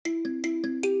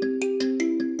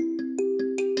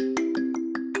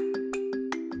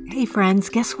Hey friends,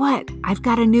 guess what? I've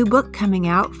got a new book coming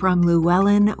out from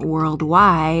Llewellyn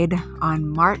Worldwide on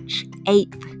March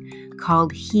 8th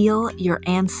called Heal Your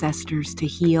Ancestors to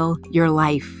Heal Your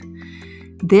Life.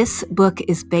 This book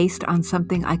is based on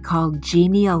something I call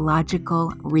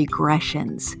genealogical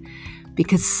regressions,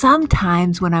 because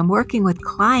sometimes when I'm working with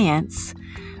clients,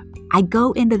 I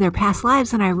go into their past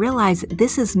lives and I realize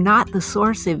this is not the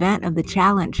source event of the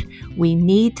challenge. We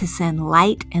need to send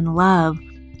light and love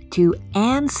to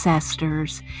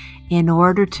ancestors in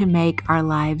order to make our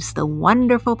lives the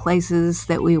wonderful places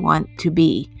that we want to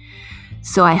be.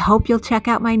 So I hope you'll check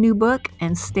out my new book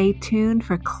and stay tuned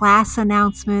for class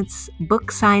announcements,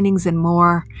 book signings, and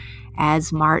more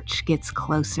as March gets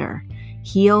closer.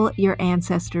 Heal Your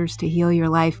Ancestors to Heal Your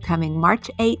Life, coming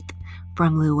March 8th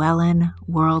from Llewellyn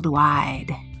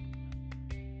Worldwide.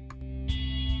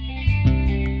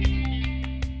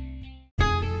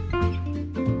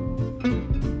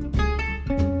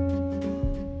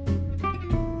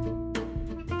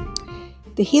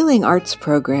 The Healing Arts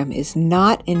program is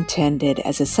not intended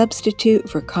as a substitute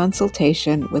for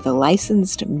consultation with a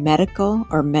licensed medical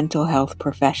or mental health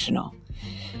professional.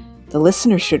 The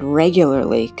listener should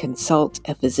regularly consult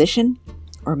a physician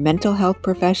or mental health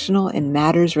professional in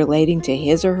matters relating to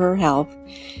his or her health,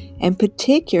 and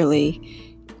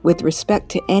particularly with respect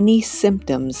to any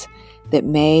symptoms that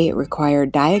may require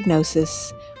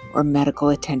diagnosis or medical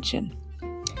attention.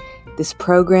 This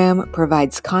program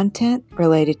provides content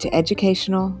related to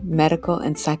educational, medical,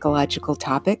 and psychological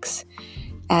topics.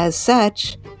 As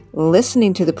such,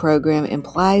 listening to the program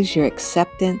implies your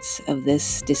acceptance of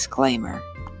this disclaimer.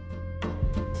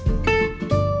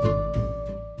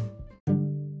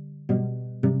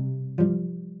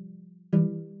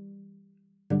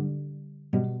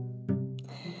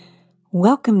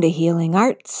 Welcome to Healing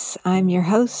Arts. I'm your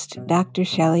host, Dr.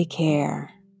 Shelley Kerr.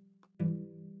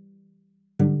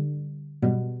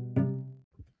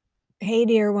 Hey,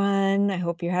 dear one. I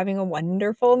hope you're having a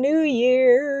wonderful new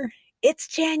year. It's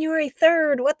January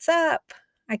 3rd. What's up?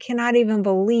 I cannot even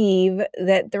believe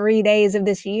that 3 days of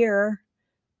this year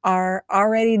are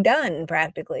already done,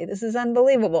 practically. This is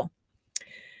unbelievable.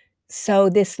 So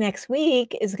this next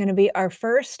week is going to be our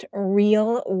first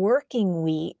real working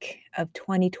week of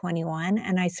 2021,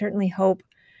 and I certainly hope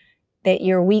that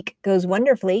your week goes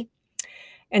wonderfully.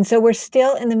 And so we're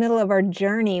still in the middle of our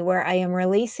journey where I am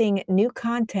releasing new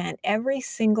content every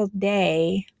single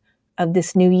day of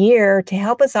this new year to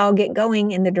help us all get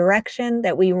going in the direction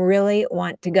that we really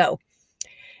want to go.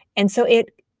 And so it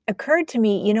occurred to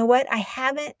me, you know what? I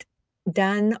haven't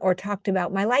done or talked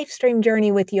about my life stream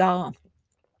journey with y'all.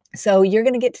 So you're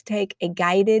going to get to take a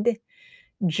guided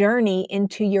journey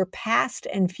into your past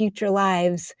and future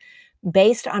lives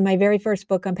based on my very first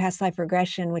book on past life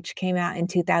regression, which came out in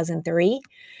 2003.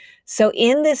 So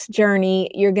in this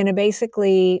journey, you're going to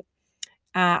basically,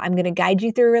 I'm going to guide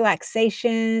you through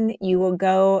relaxation. You will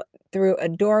go through a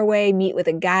doorway, meet with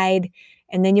a guide,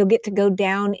 and then you'll get to go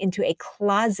down into a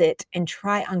closet and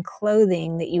try on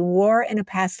clothing that you wore in a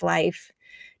past life,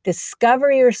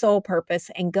 discover your soul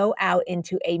purpose, and go out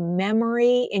into a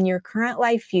memory in your current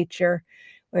life future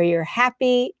where you're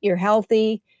happy, you're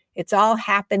healthy, it's all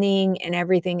happening, and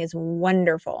everything is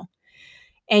wonderful.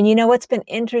 And you know what's been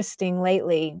interesting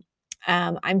lately?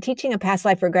 I'm teaching a past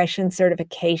life regression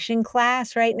certification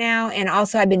class right now. And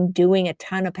also I've been doing a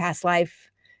ton of past life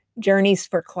journeys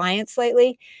for clients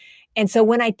lately. And so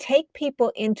when I take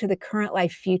people into the current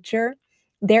life future,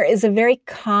 there is a very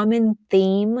common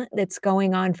theme that's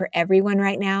going on for everyone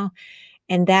right now.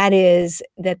 And that is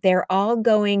that they're all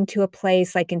going to a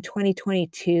place like in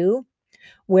 2022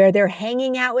 where they're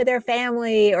hanging out with their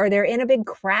family or they're in a big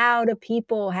crowd of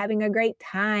people having a great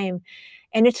time.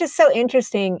 And it's just so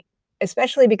interesting,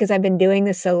 especially because I've been doing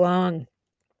this so long.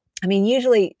 I mean,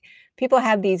 usually people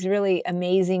have these really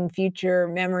amazing future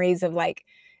memories of like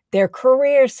their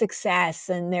career success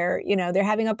and they're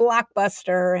having a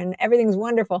blockbuster and everything's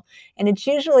wonderful. And it's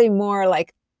usually more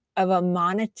like of a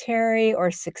monetary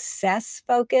or success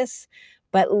focus.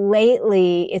 But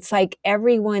lately, it's like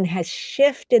everyone has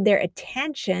shifted their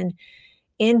attention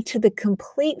into the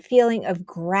complete feeling of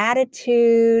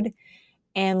gratitude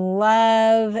and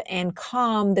love and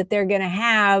calm that they're going to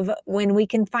have when we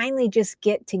can finally just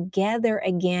get together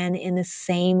again in the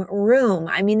same room.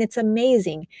 I mean, it's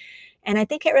amazing. And I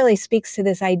think it really speaks to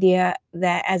this idea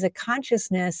that as a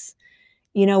consciousness,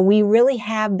 we really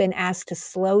have been asked to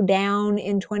slow down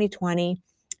in 2020.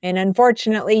 And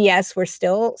unfortunately, yes, we're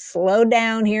still slowed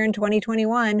down here in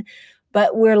 2021,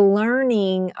 but we're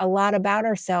learning a lot about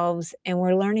ourselves and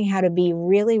we're learning how to be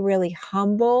really, really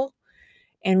humble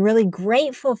and really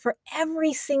grateful for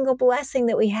every single blessing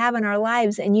that we have in our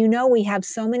lives. And we have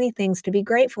so many things to be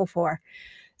grateful for.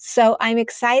 So I'm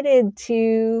excited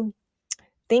to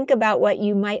think about what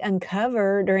you might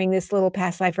uncover during this little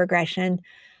past life regression.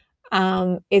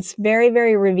 It's very,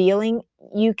 very revealing.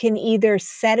 You can either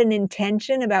set an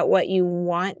intention about what you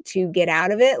want to get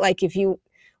out of it. Like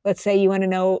let's say you want to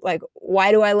know, like,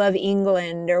 why do I love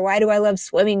England, or why do I love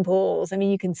swimming pools? I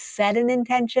mean, you can set an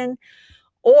intention,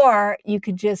 or you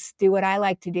could just do what I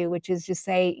like to do, which is just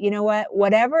say, you know what,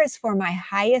 whatever is for my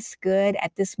highest good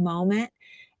at this moment,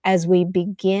 as we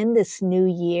begin this new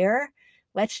year,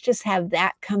 let's just have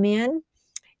that come in.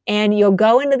 And you'll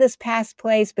go into this past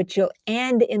place, but you'll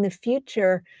end in the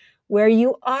future where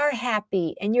you are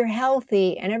happy and you're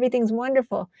healthy and everything's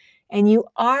wonderful. And you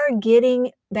are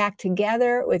getting back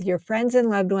together with your friends and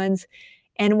loved ones.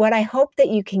 And what I hope that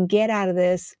you can get out of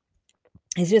this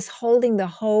is just holding the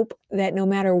hope that no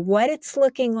matter what it's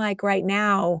looking like right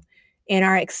now in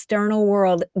our external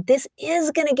world, this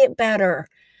is going to get better.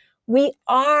 We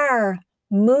are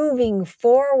moving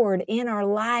forward in our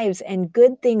lives, and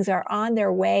good things are on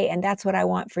their way, and that's what I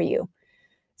want for you.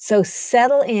 So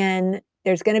settle in.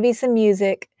 There's going to be some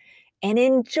music, and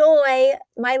enjoy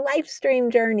my live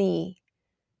stream journey.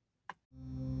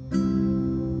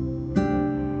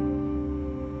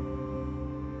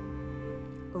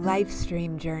 Live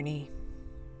stream journey.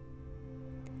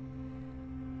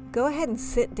 Go ahead and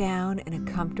sit down in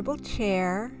a comfortable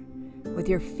chair with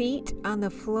your feet on the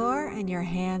floor and your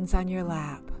hands on your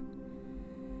lap.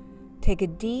 Take a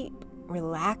deep,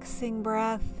 relaxing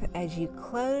breath as you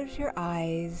close your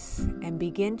eyes and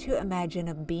begin to imagine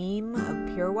a beam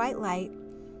of pure white light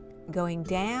going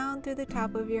down through the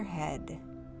top of your head.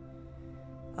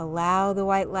 Allow the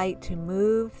white light to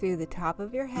move through the top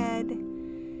of your head,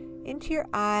 into your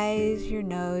eyes, your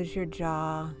nose, your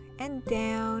jaw, and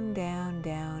down, down,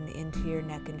 down into your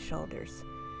neck and shoulders.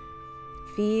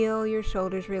 Feel your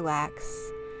shoulders relax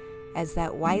as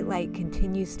that white light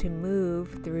continues to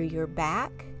move through your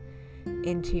back,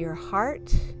 into your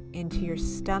heart, into your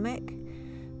stomach.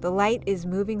 The light is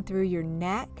moving through your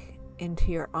neck,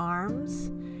 into your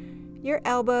arms, your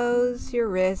elbows, your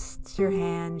wrists, your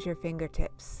hands, your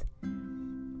fingertips.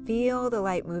 Feel the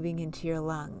light moving into your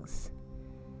lungs.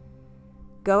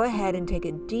 Go ahead and take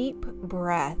a deep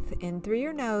breath in through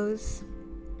your nose,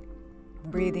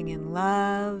 breathing in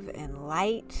love and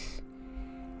light,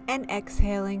 and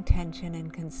exhaling tension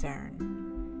and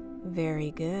concern.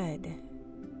 Very good.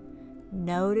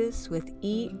 Notice with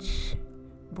each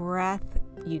breath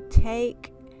you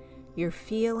take, you're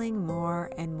feeling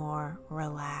more and more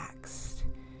relaxed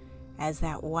as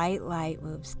that white light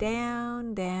moves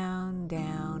down, down,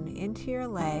 down into your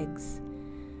legs,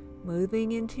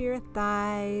 moving into your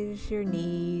thighs, your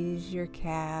knees, your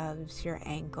calves, your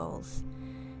ankles,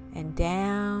 and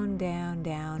down, down,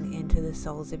 down into the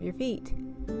soles of your feet.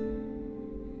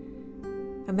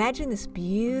 Imagine this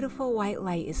beautiful white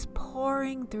light is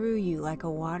pouring through you like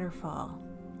a waterfall,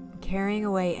 carrying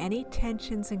away any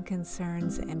tensions and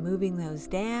concerns and moving those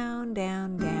down,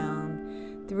 down,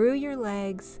 down through your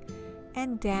legs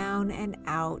and down and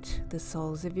out the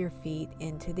soles of your feet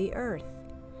into the earth.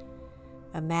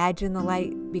 Imagine the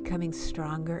light becoming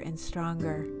stronger and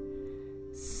stronger.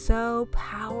 So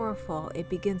powerful, it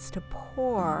begins to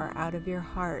pour out of your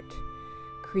heart,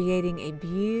 creating a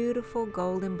beautiful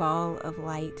golden ball of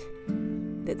light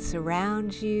that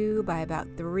surrounds you by about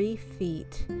 3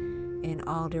 feet in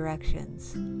all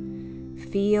directions.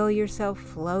 Feel yourself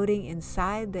floating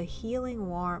inside the healing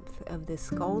warmth of this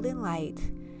golden light,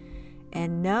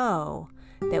 and know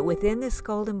that within this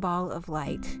golden ball of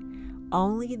light,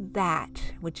 only that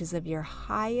which is of your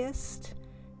highest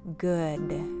good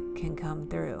can come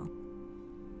through.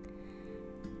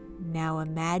 Now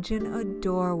imagine a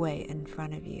doorway in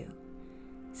front of you.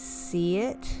 See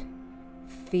it,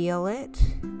 feel it,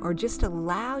 or just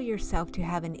allow yourself to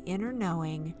have an inner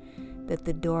knowing that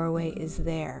the doorway is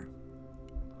there.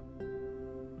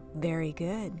 Very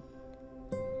good.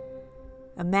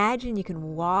 Imagine you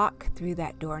can walk through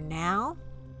that door now,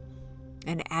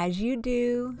 and as you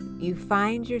do, you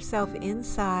find yourself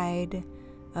inside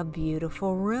a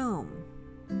beautiful room.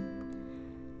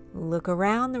 Look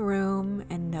around the room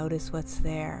and notice what's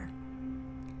there.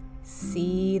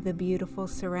 See the beautiful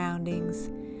surroundings.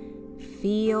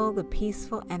 Feel the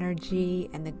peaceful energy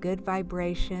and the good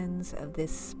vibrations of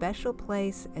this special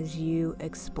place as you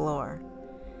explore.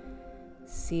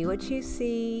 See what you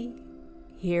see,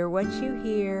 hear what you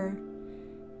hear,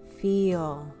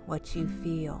 feel what you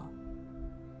feel.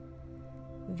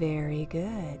 Very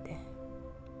good.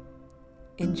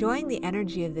 Enjoying the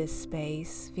energy of this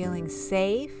space, feeling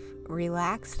safe,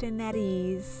 relaxed and at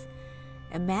ease,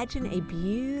 imagine a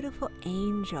beautiful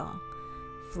angel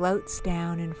floats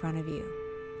down in front of you.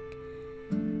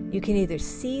 You can either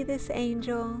see this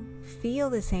angel, feel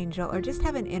this angel, or just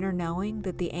have an inner knowing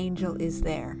that the angel is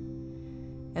there.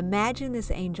 Imagine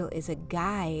this angel is a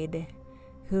guide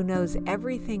who knows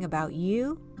everything about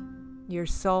you, your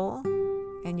soul,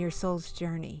 and your soul's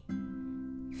journey.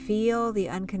 Feel the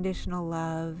unconditional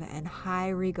love and high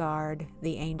regard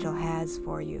the angel has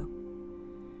for you.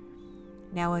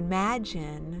 Now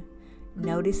imagine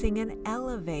noticing an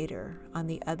elevator on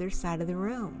the other side of the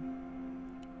room.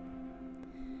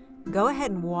 Go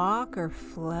ahead and walk or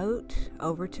float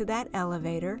over to that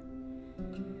elevator.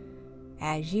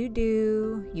 As you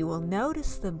do, you will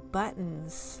notice the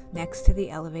buttons next to the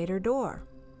elevator door.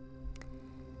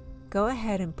 Go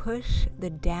ahead and push the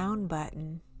down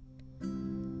button.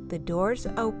 The doors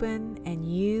open and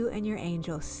you and your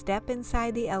angel step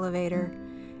inside the elevator,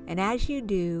 and as you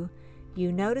do,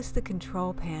 you notice the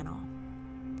control panel.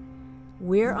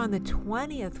 We're on the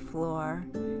 20th floor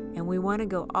and we want to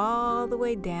go all the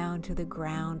way down to the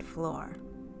ground floor.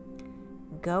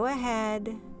 Go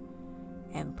ahead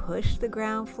and push the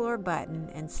ground floor button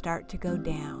and start to go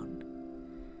down.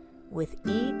 With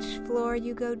each floor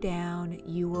you go down,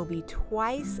 you will be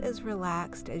twice as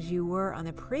relaxed as you were on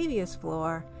the previous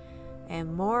floor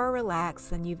and more relaxed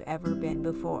than you've ever been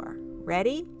before.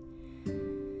 Ready?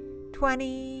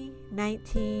 20,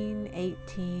 19,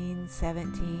 18,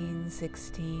 17,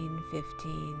 16,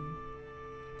 15.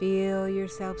 Feel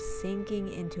yourself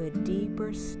sinking into a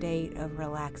deeper state of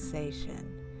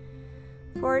relaxation.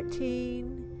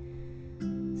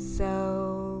 14,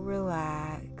 so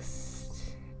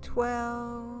relaxed.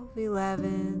 12,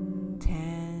 11,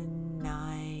 10,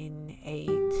 9, 8,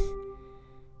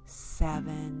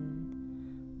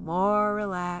 7, more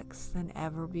relaxed than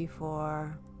ever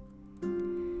before.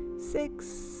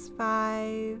 6,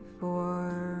 5,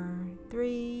 4,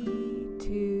 3,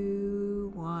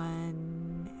 2,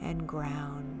 1, and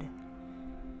ground.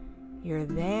 You're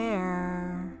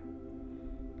there.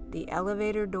 The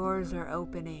elevator doors are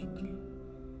opening.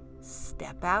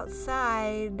 Step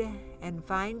outside and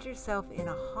find yourself in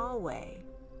a hallway.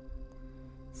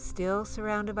 Still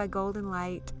surrounded by golden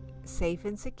light, safe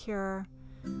and secure.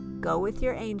 Go with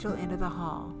your angel into the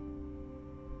hall.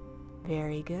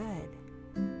 Very good.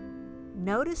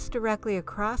 Notice directly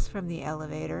across from the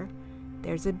elevator,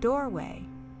 there's a doorway.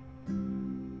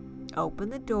 Open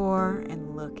the door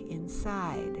and look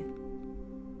inside.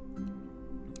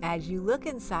 As you look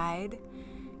inside,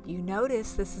 you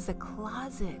notice this is a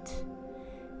closet.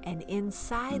 And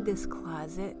inside this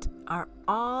closet are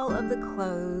all of the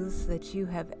clothes that you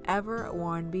have ever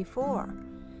worn before.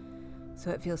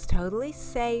 So it feels totally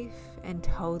safe and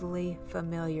totally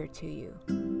familiar to you.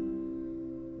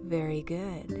 Very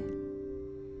good.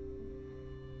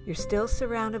 You're still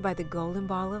surrounded by the golden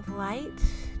ball of light,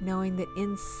 knowing that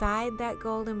inside that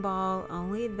golden ball,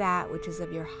 only that which is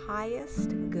of your highest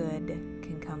good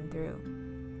can come through.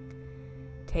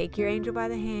 Take your angel by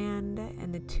the hand,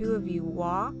 and the two of you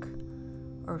walk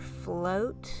or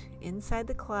float inside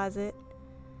the closet,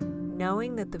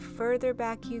 knowing that the further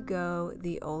back you go,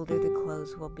 the older the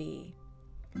clothes will be.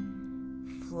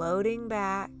 Floating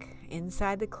back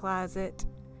inside the closet,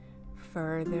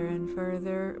 further and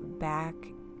further back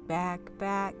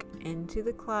into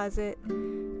the closet.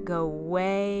 Go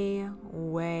way,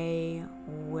 way,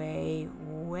 way,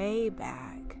 way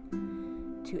back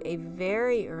to a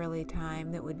very early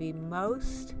time that would be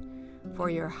most for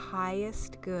your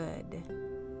highest good.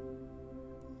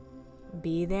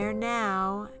 Be there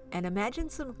now and imagine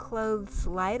some clothes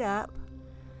light up.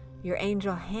 Your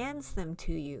angel hands them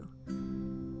to you.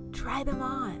 Try them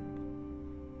on.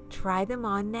 Try them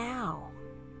on now.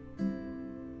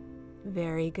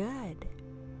 Very good.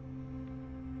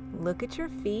 Look at your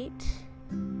feet.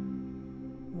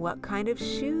 What kind of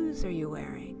shoes are you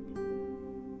wearing?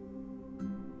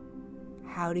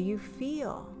 How do you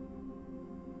feel?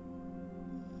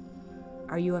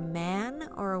 Are you a man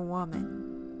or a woman?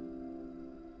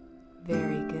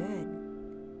 Very good.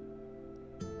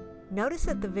 Notice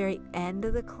at the very end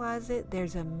of the closet,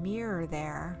 there's a mirror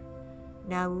there.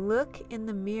 Now look in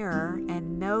the mirror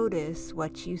and notice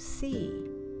what you see.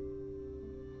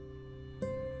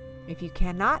 If you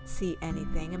cannot see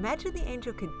anything, imagine the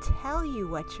angel could tell you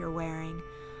what you're wearing,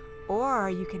 or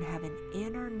you can have an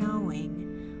inner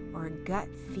knowing or a gut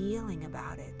feeling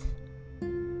about it.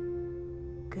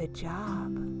 Good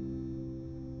job.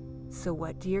 So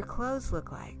what do your clothes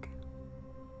look like?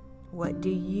 What do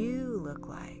you look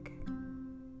like?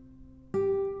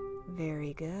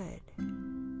 Very good.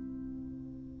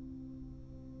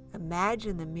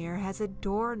 Imagine the mirror has a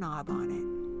doorknob on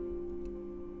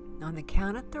it. On the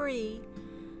count of 3,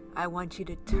 I want you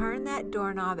to turn that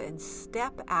doorknob and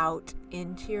step out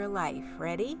into your life.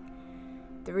 Ready?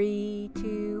 3,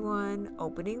 2, 1,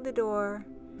 opening the door,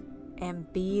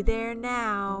 and be there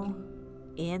now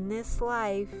in this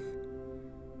life.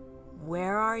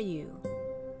 Where are you?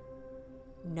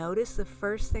 Notice the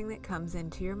first thing that comes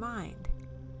into your mind.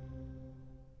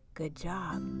 Good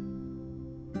job.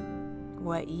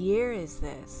 What year is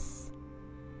this?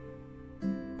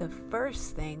 The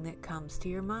first thing that comes to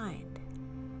your mind.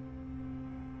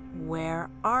 Where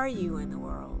are you in the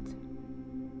world?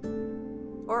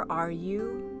 Or are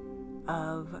you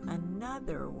of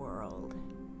another world?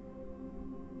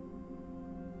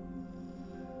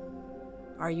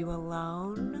 Are you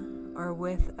alone or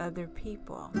with other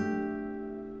people?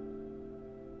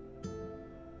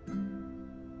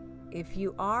 If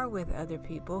you are with other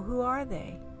people, who are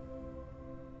they?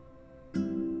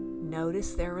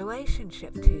 Notice their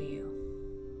relationship to you.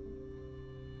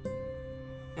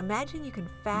 Imagine you can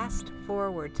fast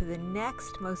forward to the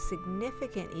next most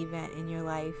significant event in your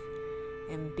life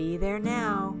and be there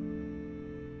now.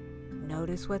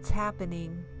 Notice what's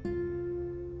happening.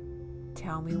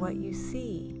 Tell me what you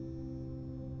see.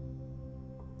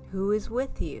 Who is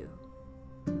with you?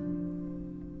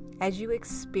 As you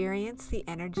experience the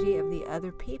energy of the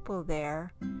other people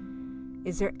there,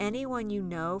 is there anyone you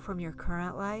know from your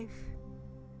current life?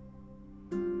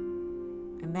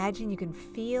 Imagine you can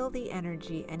feel the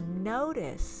energy and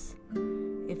notice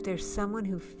if there's someone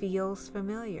who feels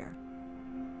familiar.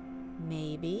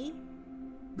 Maybe,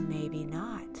 maybe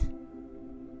not.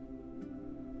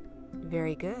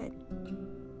 Very good.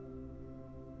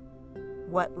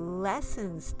 What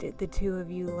lessons did the two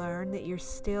of you learn that you're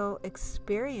still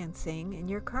experiencing in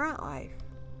your current life?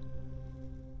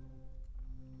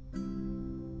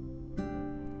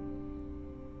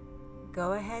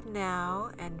 Go ahead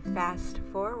now and fast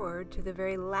forward to the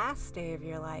very last day of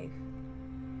your life.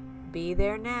 Be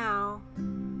there now.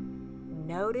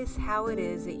 Notice how it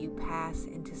is that you pass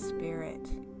into spirit.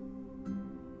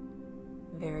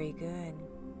 Very good.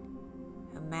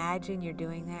 Imagine you're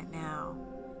doing that now.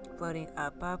 Floating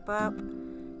up, up, up,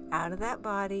 out of that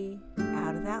body,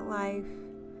 out of that life.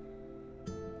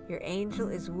 Your angel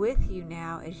is with you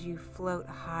now as you float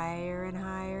higher and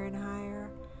higher and higher,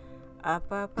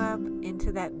 up, up, up,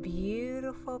 into that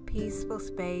beautiful, peaceful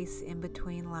space in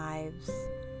between lives.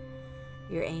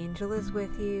 Your angel is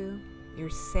with you.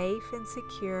 You're safe and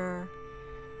secure.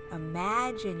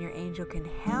 Imagine your angel can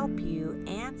help you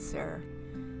answer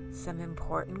some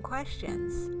important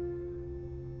questions.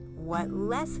 What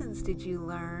lessons did you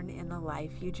learn in the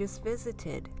life you just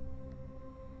visited?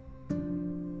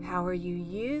 How are you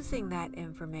using that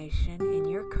information in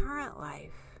your current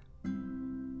life?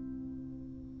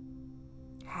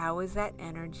 How is that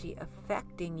energy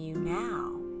affecting you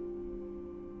now?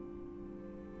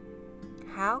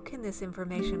 How can this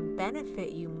information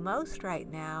benefit you most right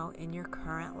now in your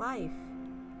current life?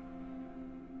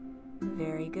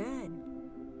 Very good.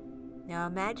 Now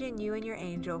imagine you and your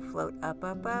angel float up,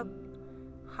 up, up,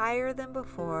 higher than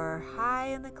before, high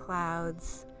in the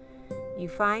clouds. You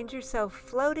find yourself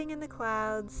floating in the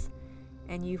clouds,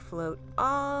 and you float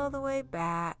all the way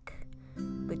back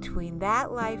between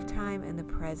that lifetime and the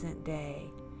present day.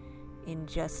 In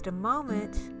just a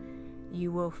moment,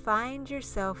 you will find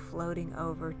yourself floating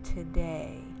over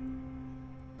today.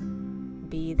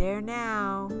 Be there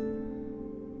now.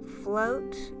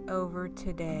 Float over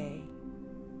today.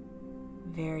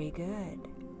 Very good.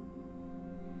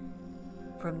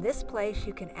 From this place,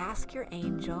 you can ask your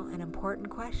angel an important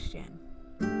question.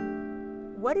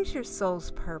 What is your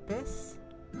soul's purpose?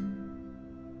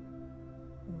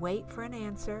 Wait for an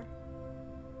answer.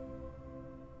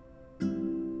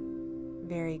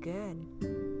 Very good.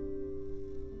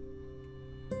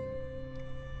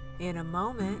 In a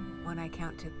moment, when I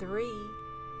count to 3,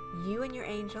 you and your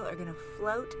angel are going to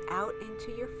float out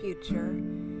into your future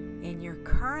in your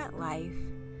current life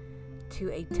to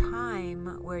a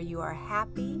time where you are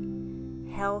happy,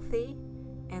 healthy,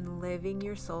 and living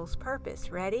your soul's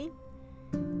purpose. Ready?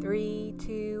 3,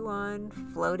 2, 1,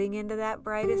 floating into that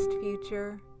brightest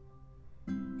future.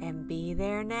 And be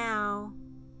there now.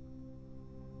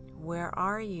 Where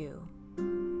are you?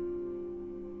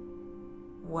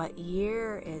 What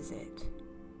year is it?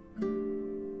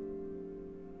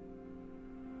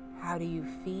 How do you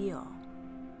feel?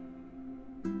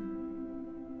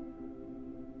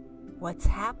 What's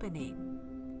happening?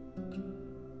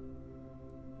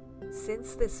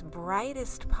 Since this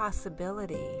brightest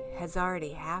possibility has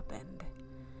already happened,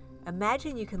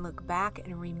 imagine you can look back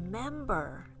and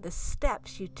remember the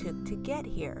steps you took to get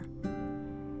here.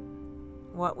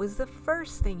 What was the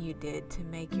first thing you did to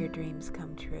make your dreams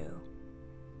come true?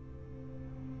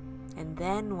 And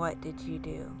then what did you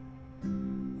do?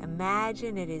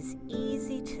 Imagine it is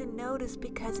easy to notice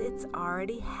because it's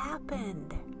already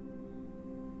happened.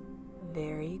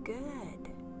 Very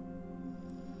good.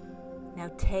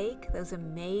 Now take those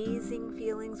amazing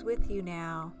feelings with you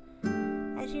now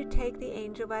as you take the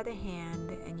angel by the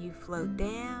hand and you float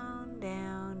down,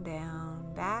 down,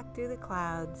 down, back through the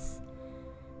clouds,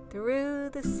 through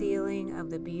the ceiling of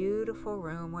the beautiful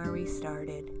room where we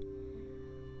started.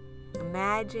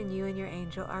 Imagine you and your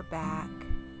angel are back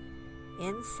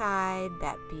inside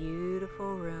that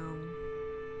beautiful room.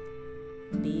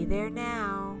 Be there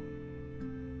now.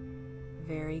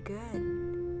 Very good.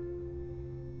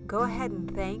 Go ahead and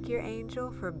thank your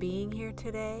angel for being here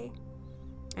today.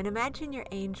 And imagine your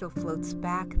angel floats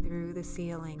back through the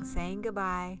ceiling, saying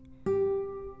goodbye.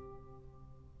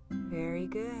 Very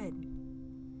good.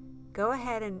 Go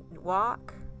ahead and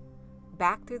walk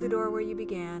back through the door where you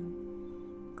began.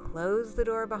 Close the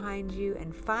door behind you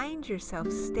and find yourself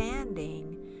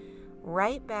standing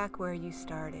right back where you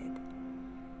started.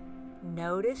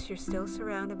 Notice you're still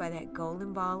surrounded by that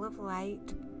golden ball of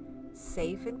light,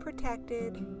 safe and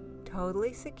protected,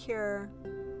 totally secure.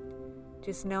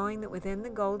 Just knowing that within the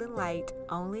golden light,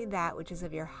 only that which is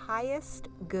of your highest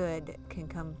good can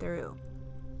come through.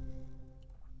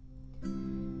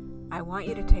 I want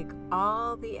you to take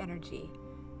all the energy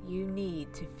you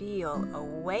need to feel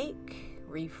awake,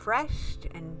 refreshed,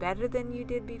 and better than you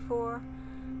did before,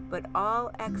 but all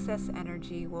excess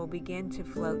energy will begin to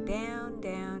float down,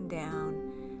 down,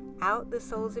 down, out the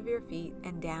soles of your feet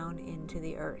and down into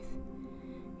the earth.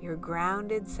 You're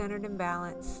grounded, centered, and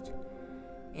balanced.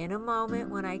 In a moment,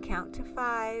 when I count to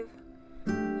 5,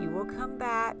 you will come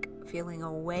back feeling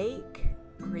awake,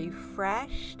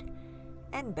 refreshed,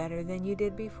 and better than you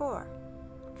did before.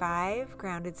 5,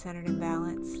 grounded, centered, and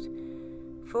balanced.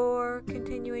 4,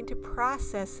 continuing to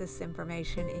process this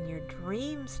information in your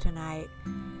dreams tonight,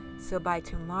 so by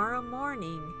tomorrow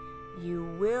morning, you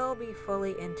will be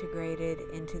fully integrated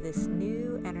into this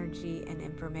new energy and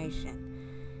information.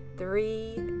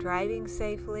 3, driving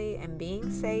safely and being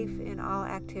safe in all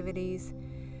activities.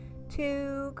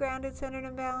 2, grounded, centered,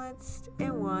 and balanced.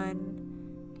 And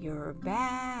 1, you're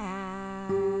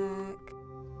back.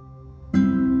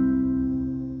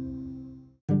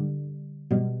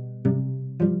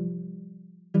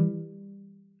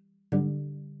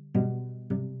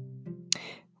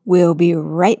 We'll be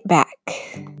right back.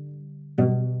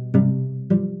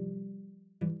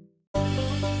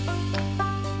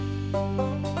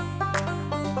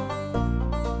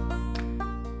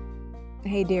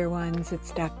 Hey dear ones,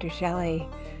 it's Dr. Shelley.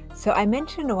 So I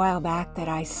mentioned a while back that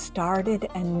I started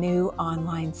a new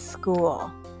online school.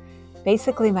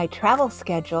 Basically my travel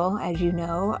schedule, as you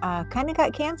know, kind of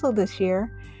got canceled this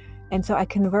year. And so I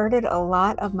converted a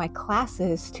lot of my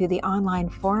classes to the online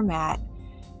format.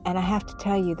 And I have to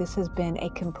tell you, this has been a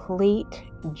complete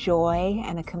joy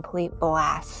and a complete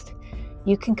blast.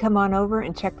 You can come on over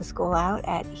and check the school out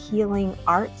at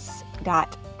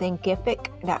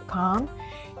healingarts.thinkific.com.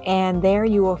 And there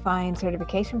you will find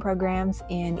certification programs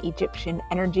in Egyptian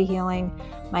energy healing,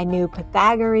 my new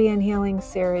Pythagorean healing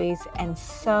series, and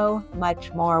so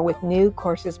much more, with new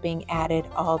courses being added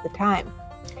all the time.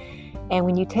 And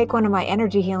when you take one of my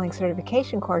energy healing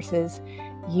certification courses,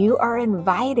 you are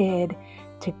invited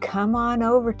to come on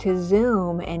over to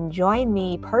Zoom and join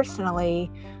me personally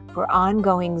for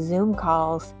ongoing Zoom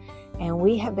calls. And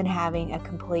we have been having a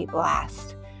complete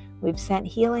blast. We've sent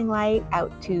healing light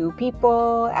out to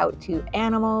people, out to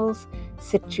animals,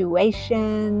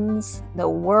 situations, the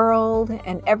world,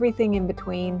 and everything in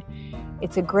between.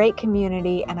 It's a great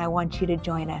community, and I want you to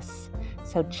join us.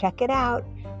 So check it out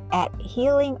at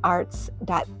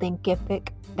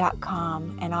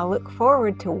healingarts.thinkific.com, and I'll look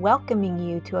forward to welcoming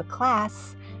you to a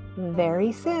class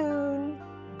very soon.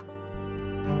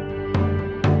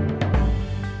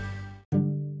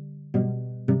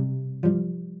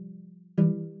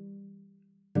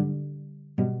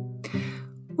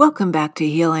 Welcome back to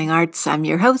Healing Arts. I'm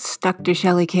your host, Dr.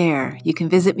 Shelley Kerr. You can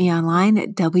visit me online at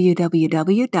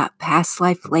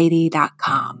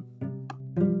www.pastlifelady.com.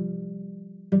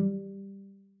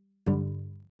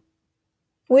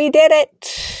 We did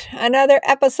it! Another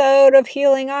episode of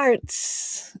Healing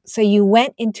Arts. So you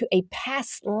went into a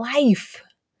past life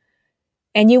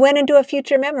and you went into a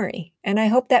future memory. And I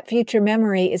hope that future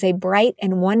memory is a bright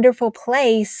and wonderful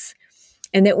place,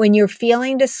 and that when you're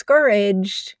feeling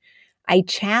discouraged, I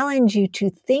challenge you to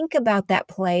think about that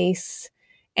place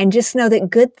And just know that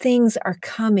good things are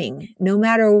coming, no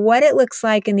matter what it looks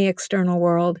like in the external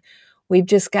world. We've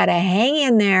just got to hang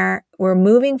in there. We're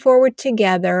moving forward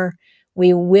together.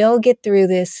 We will get through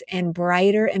this, and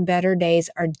brighter and better days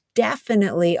are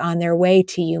definitely on their way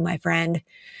to you, my friend.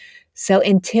 So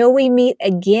until we meet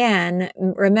again,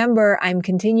 remember, I'm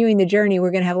continuing the journey.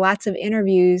 We're going to have lots of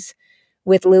interviews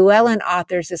with Llewellyn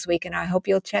authors this week, and I hope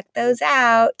you'll check those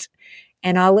out.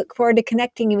 And I'll look forward to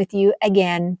connecting with you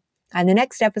again on the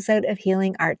next episode of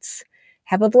Healing Arts.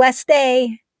 Have a blessed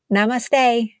day.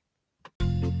 Namaste.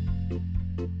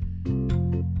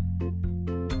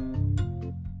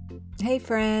 Hey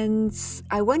friends,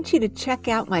 I want you to check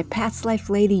out my Past Life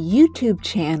Lady YouTube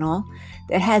channel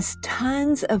that has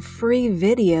tons of free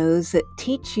videos that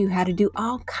teach you how to do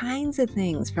all kinds of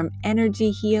things, from energy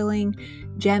healing,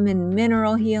 gem and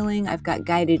mineral healing. I've got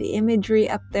guided imagery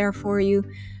up there for you.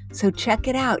 So check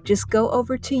it out. Just go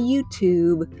over to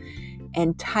YouTube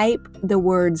and type the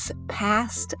words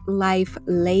Past Life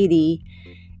Lady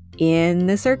in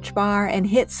the search bar and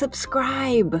hit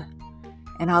subscribe.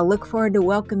 And I'll look forward to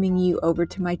welcoming you over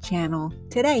to my channel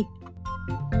today.